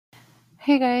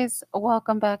Hey guys,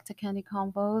 welcome back to Candy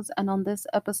Combos. And on this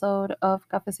episode of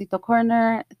Cafecito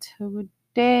Corner,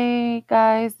 today,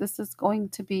 guys, this is going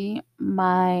to be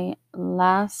my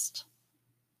last,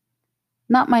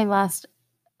 not my last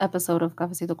episode of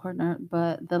Cafecito Corner,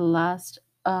 but the last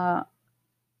uh,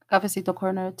 Cafecito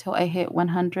Corner till I hit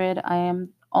 100. I am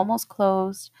almost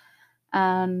closed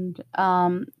and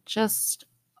just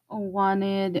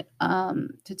wanted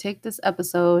to take this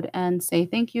episode and say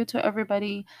thank you to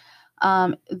everybody,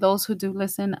 those who do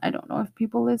listen. I don't know if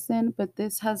people listen, but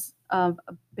this has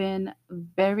been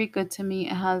very good to me.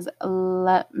 It has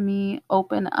let me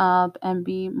open up and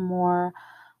be more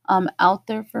out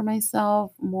there for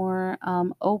myself, more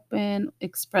open,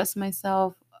 express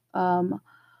myself um,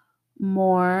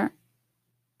 more,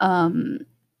 um,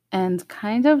 and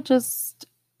kind of just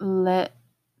let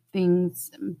things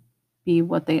be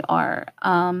what they are.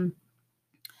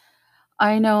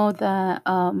 I know that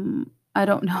I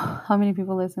don't know how many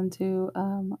people listen to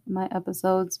my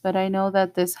episodes, but I know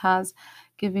that this has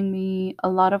given me a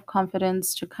lot of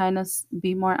confidence to kind of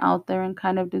be more out there and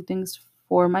kind of do things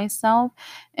for myself.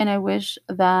 And I wish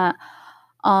that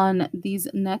on these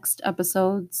next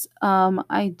episodes,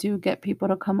 I do get people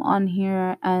to come on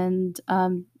here and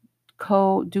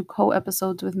co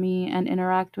episodes with me and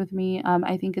interact with me.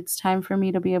 I think it's time for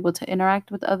me to be able to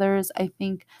interact with others. I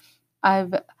think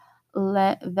I've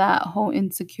let that whole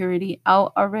insecurity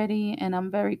out already, and I'm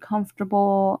very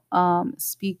comfortable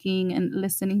speaking and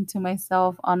listening to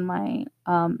myself on my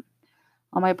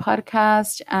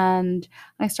podcast. And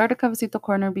I started Cafecito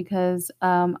Corner because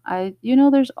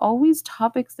there's always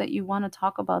topics that you want to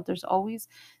talk about. There's always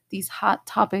these hot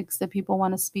topics that people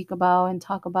want to speak about and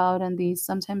talk about. And these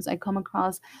sometimes I come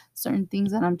across certain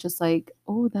things and I'm just like,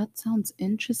 oh, that sounds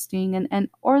interesting. And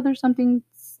or there's something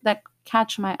that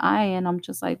catch my eye and I'm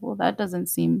just like, well, that doesn't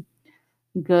seem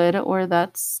good, or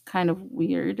that's kind of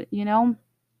weird.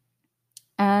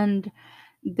 And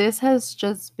this has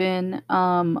just been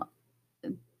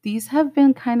these have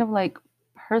been kind of like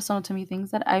personal to me,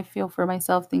 things that I feel for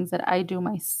myself, things that I do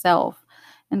myself.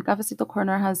 And Cafecito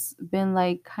Corner has been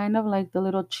like kind of like the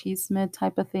little chisme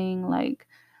type of thing, like,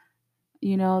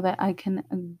 that I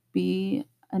can be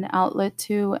an outlet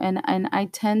to. And I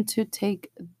tend to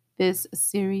take this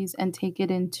series and take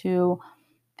it into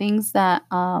things that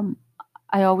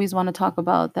I always want to talk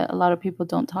about that a lot of people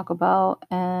don't talk about,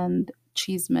 and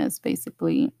chismes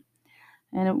basically.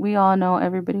 And we all know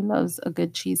everybody loves a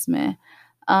good chisme.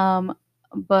 Um,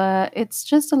 but it's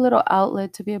just a little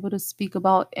outlet to be able to speak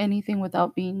about anything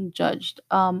without being judged.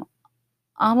 I'm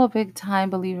a big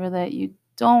time believer that you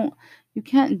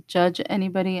can't judge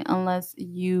anybody unless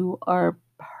you are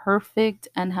perfect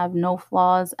and have no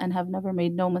flaws and have never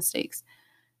made no mistakes.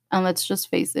 And let's just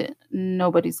face it,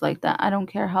 nobody's like that. I don't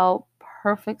care how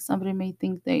perfect somebody may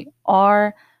think they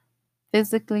are.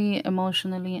 Physically,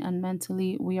 emotionally, and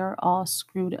mentally, we are all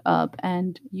screwed up.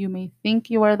 And you may think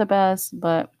you are the best,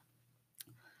 but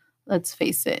let's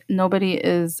face it, nobody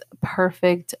is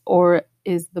perfect or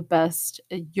is the best.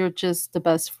 You're just the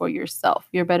best for yourself.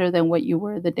 You're better than what you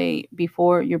were the day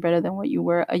before. You're better than what you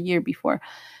were a year before.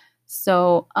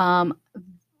 So,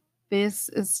 this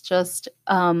is just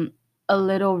a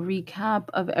little recap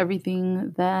of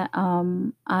everything that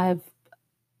I've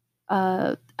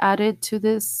added to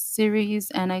this series,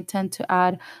 and I tend to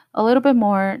add a little bit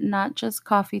more, not just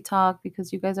coffee talk,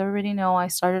 because you guys already know I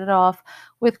started it off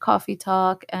with coffee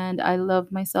talk, and I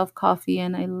love myself coffee,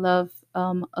 and I love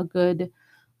a good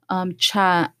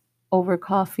chat over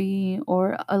coffee,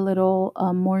 or a little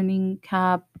morning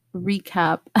cap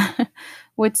recap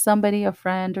with somebody, a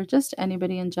friend, or just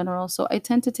anybody in general. So I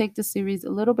tend to take the series a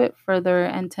little bit further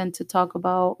and tend to talk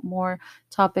about more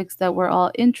topics that we're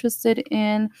all interested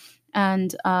in,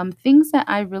 and things that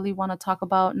I really want to talk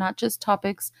about, not just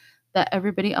topics that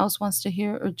everybody else wants to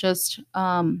hear, or just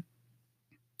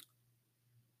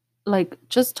like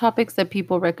just topics that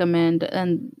people recommend.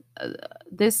 And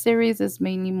this series is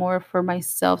mainly more for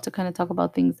myself to kind of talk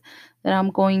about things that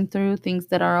I'm going through, things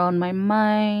that are on my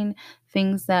mind,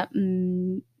 things that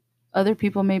other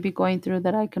people may be going through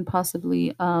that I can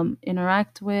possibly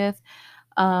interact with.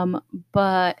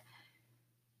 But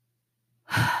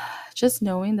just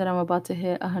knowing that I'm about to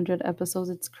hit 100 episodes,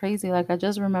 it's crazy. Like, I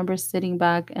just remember sitting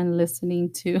back and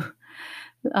listening to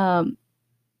um,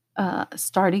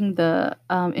 starting the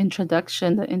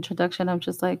introduction. I'm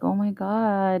just like, oh my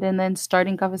god. And then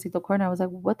starting Cafecito Corner, I was like,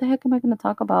 what the heck am I going to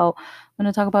talk about? I'm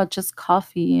going to talk about just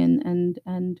coffee,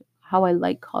 and how I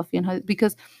like coffee, and how,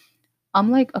 because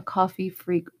I'm like a coffee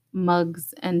freak.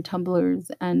 Mugs and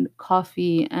tumblers and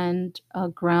coffee and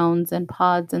grounds and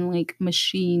pods and like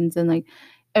machines, and like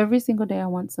every single day I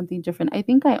want something different. I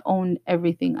think I own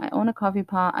everything. I own a coffee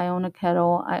pot, I own a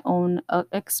kettle, I own a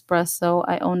espresso,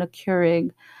 I own a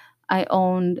Keurig, I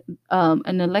own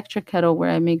an electric kettle where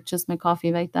I make just my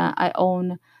coffee like that. I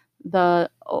own the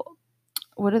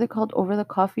what are they called? Over the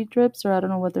coffee drips, or I don't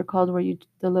know what they're called, where you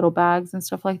the little bags and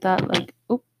stuff like that. Like,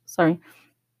 oops, sorry.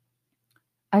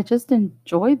 I just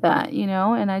enjoy that,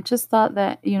 and I just thought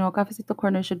that, Cafecito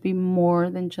Corner should be more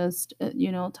than just,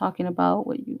 talking about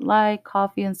what you like,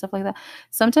 coffee and stuff like that.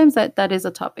 Sometimes that is a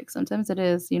topic. Sometimes it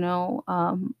is,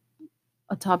 a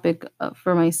topic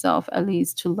for myself, at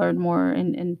least to learn more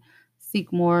and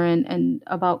seek more and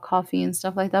about coffee and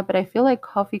stuff like that. But I feel like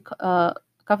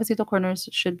Cafecito Corners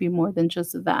should be more than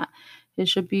just that. It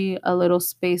should be a little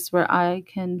space where I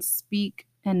can speak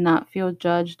and not feel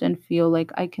judged and feel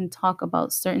like I can talk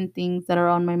about certain things that are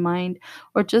on my mind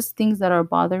or just things that are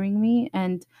bothering me.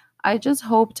 And I just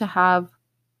hope to have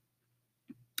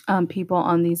people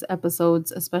on these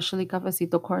episodes, especially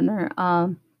Cafecito Corner,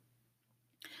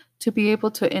 to be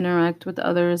able to interact with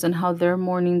others and how their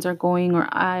mornings are going. Or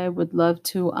I would love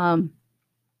to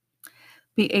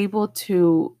be able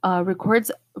to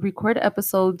record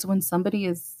episodes when somebody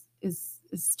is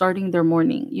starting their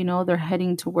morning. They're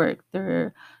heading to work,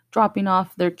 they're dropping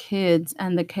off their kids,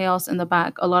 and the chaos in the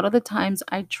back. A lot of the times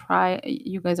I try,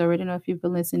 you guys already know if you've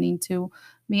been listening to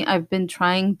me, I've been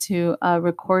trying to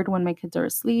record when my kids are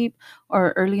asleep,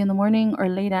 or early in the morning, or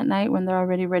late at night when they're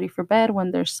already ready for bed,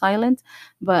 when they're silent.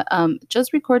 But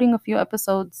just recording a few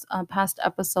episodes, past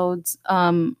episodes,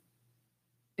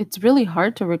 it's really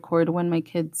hard to record when my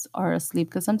kids are asleep,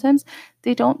 because sometimes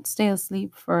they don't stay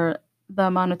asleep for the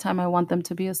amount of time I want them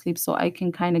to be asleep, so I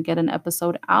can kind of get an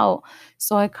episode out.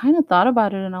 So I kind of thought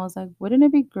about it and I was like, wouldn't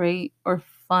it be great or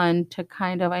fun to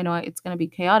kind of, I know it's going to be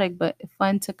chaotic, but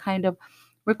fun to kind of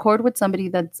record with somebody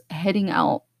that's heading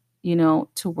out,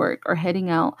 to work, or heading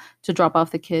out to drop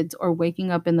off the kids, or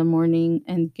waking up in the morning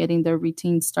and getting their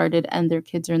routine started and their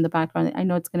kids are in the background. I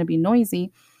know it's going to be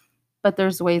noisy, but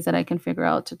there's ways that I can figure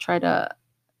out to try to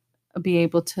be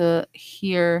able to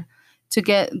hear, to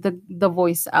get the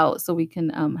voice out, so we can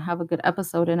have a good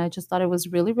episode. And I just thought it was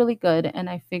really really good, and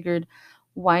I figured,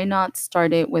 why not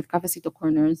start it with Cafecito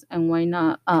Corners, and why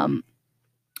not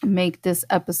make this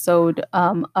episode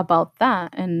about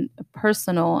that, and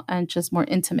personal and just more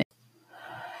intimate.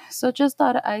 So just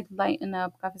thought I'd lighten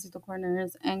up Cafecito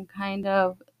Corners and kind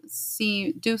of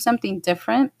do something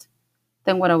different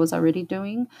than what I was already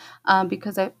doing,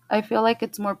 because I feel like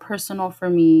it's more personal for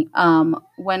me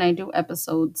when I do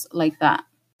episodes like that.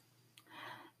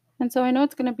 And so I know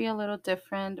it's going to be a little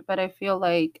different, but I feel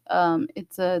like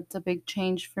it's a big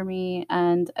change for me,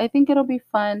 and I think it'll be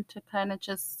fun to kind of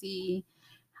just see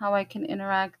how I can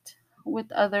interact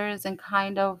with others, and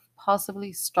kind of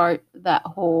possibly start that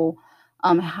whole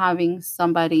having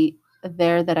somebody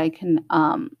there that I can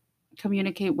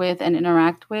communicate with and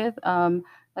interact with.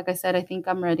 Like I said, I think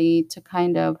I'm ready to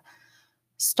kind of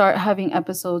start having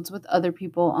episodes with other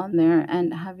people on there,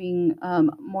 and having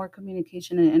more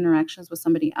communication and interactions with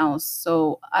somebody else.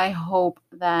 So I hope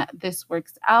that this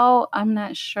works out. I'm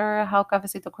not sure how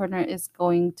Cafecito Corner is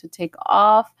going to take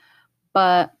off,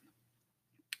 but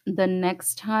the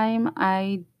next time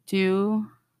I do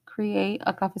create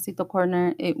a Cafecito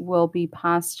Corner, it will be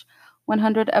past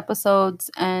 100 episodes,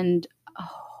 and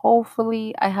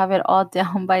hopefully I have it all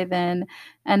down by then,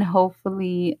 and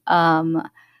hopefully um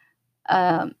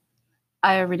I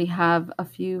already have a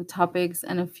few topics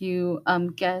and a few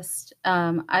guests.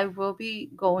 I will be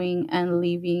going and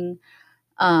leaving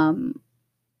um,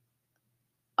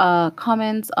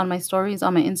 comments on my stories,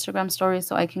 on my Instagram stories,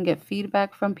 so I can get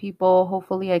feedback from people.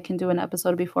 Hopefully, I can do an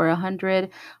episode before 100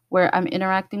 where I'm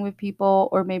interacting with people,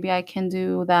 or maybe I can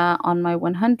do that on my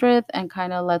 100th and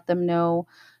kind of let them know,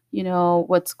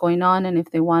 what's going on, and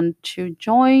if they want to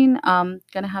join. I'm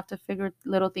gonna have to figure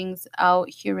little things out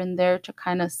here and there to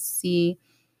kind of see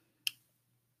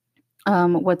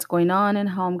what's going on and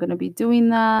how I'm going to be doing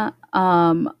that.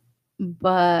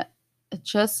 But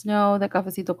just know that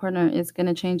Cafecito Corner is going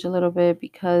to change a little bit,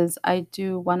 because I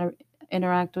do want to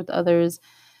interact with others,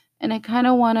 and I kind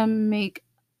of want to make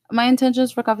my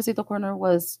intentions for Cafecito Corner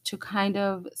was to kind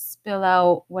of spill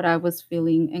out what I was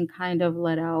feeling, and kind of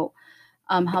let out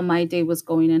how my day was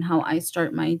going, and how I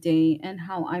start my day, and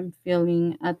how I'm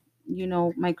feeling at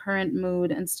my current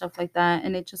mood and stuff like that.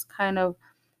 And it just kind of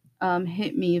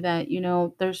hit me that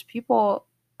there's people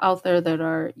out there that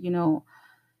are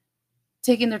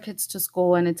taking their kids to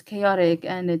school, and it's chaotic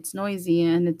and it's noisy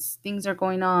and it's things are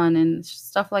going on and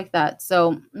stuff like that.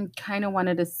 So kind of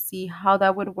wanted to see how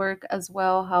that would work as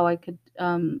well, how I could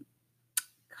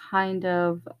kind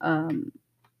of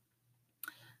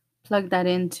plug that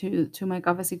into to my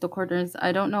cafecito corners.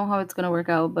 I don't know how it's gonna work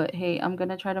out, but hey, I'm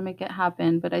gonna try to make it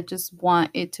happen. But I just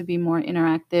want it to be more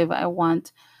interactive. I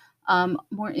want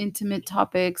more intimate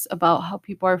topics about how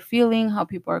people are feeling, how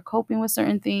people are coping with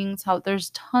certain things, how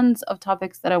there's tons of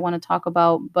topics that I want to talk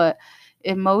about, but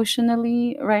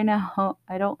emotionally right now,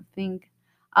 I don't think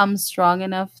I'm strong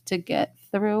enough to get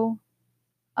through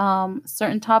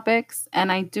certain topics.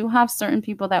 And I do have certain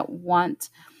people that want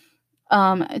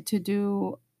to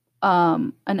do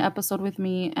an episode with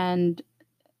me, and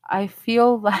I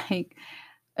feel like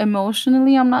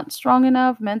emotionally I'm not strong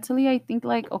enough. Mentally, I think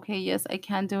like, okay, yes, I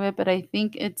can do it, but I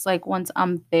think it's like once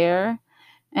I'm there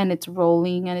and it's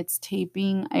rolling and it's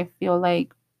taping, I feel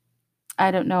like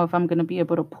I don't know if I'm going to be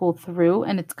able to pull through.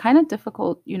 And it's kind of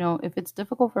difficult, if it's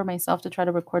difficult for myself to try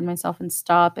to record myself and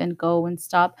stop and go and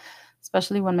stop,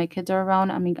 especially when my kids are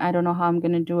around. I mean, I don't know how I'm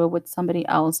going to do it with somebody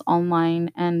else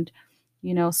online and,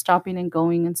 stopping and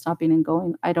going and stopping and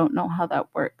going. I don't know how that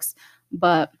works.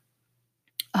 But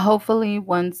hopefully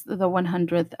once the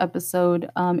 100th episode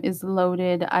is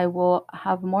loaded, I will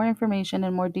have more information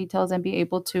and more details and be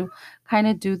able to kind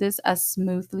of do this as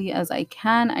smoothly as I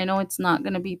can. I know it's not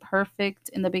going to be perfect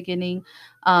in the beginning,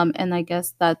 and I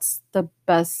guess that's the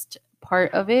best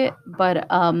part of it, but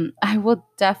I will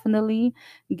definitely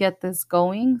get this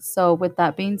going. So with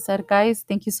that being said, guys,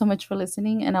 thank you so much for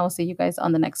listening, and I will see you guys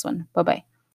on the next one. Bye bye.